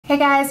Hey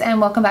guys, and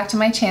welcome back to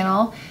my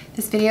channel.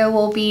 This video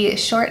will be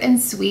short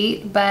and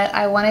sweet, but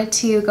I wanted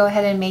to go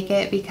ahead and make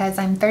it because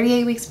I'm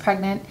 38 weeks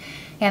pregnant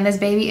and this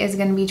baby is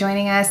going to be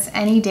joining us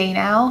any day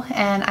now,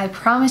 and I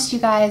promised you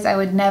guys I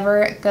would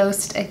never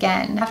ghost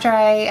again. After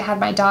I had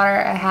my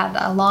daughter, I had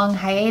a long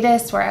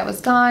hiatus where I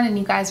was gone and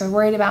you guys were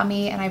worried about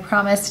me, and I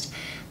promised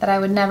that I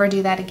would never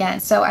do that again.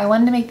 So I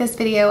wanted to make this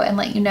video and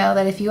let you know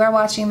that if you are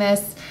watching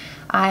this,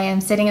 I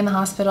am sitting in the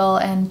hospital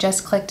and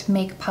just clicked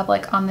make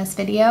public on this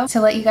video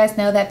to let you guys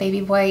know that baby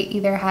boy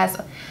either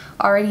has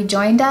already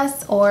joined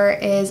us or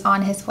is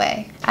on his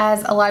way.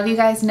 As a lot of you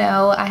guys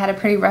know, I had a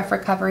pretty rough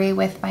recovery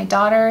with my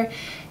daughter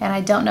and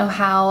I don't know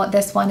how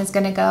this one is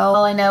gonna go.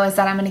 All I know is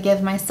that I'm gonna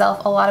give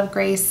myself a lot of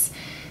grace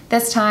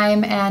this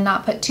time and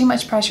not put too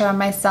much pressure on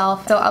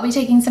myself. So I'll be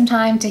taking some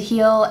time to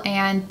heal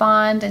and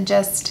bond and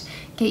just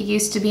get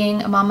used to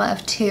being a mama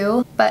of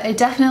two, but it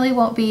definitely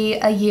won't be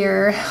a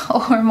year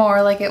or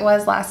more like it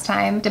was last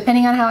time.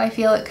 Depending on how I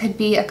feel, it could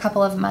be a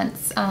couple of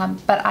months,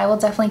 but I will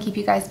definitely keep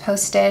you guys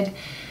posted,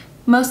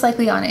 most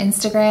likely on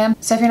Instagram.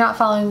 So if you're not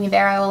following me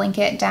there, I will link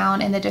it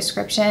down in the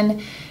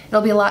description.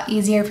 It'll be a lot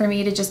easier for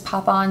me to just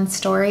pop on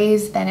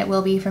stories than it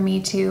will be for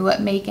me to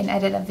make and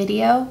edit a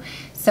video.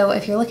 So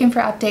if you're looking for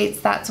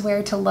updates, that's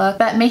where to look.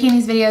 But making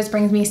these videos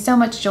brings me so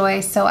much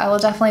joy, so I will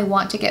definitely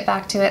want to get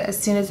back to it as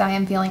soon as I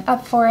am feeling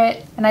up for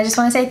it. And I just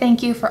want to say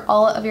thank you for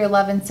all of your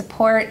love and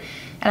support,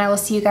 and I will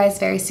see you guys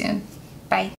very soon.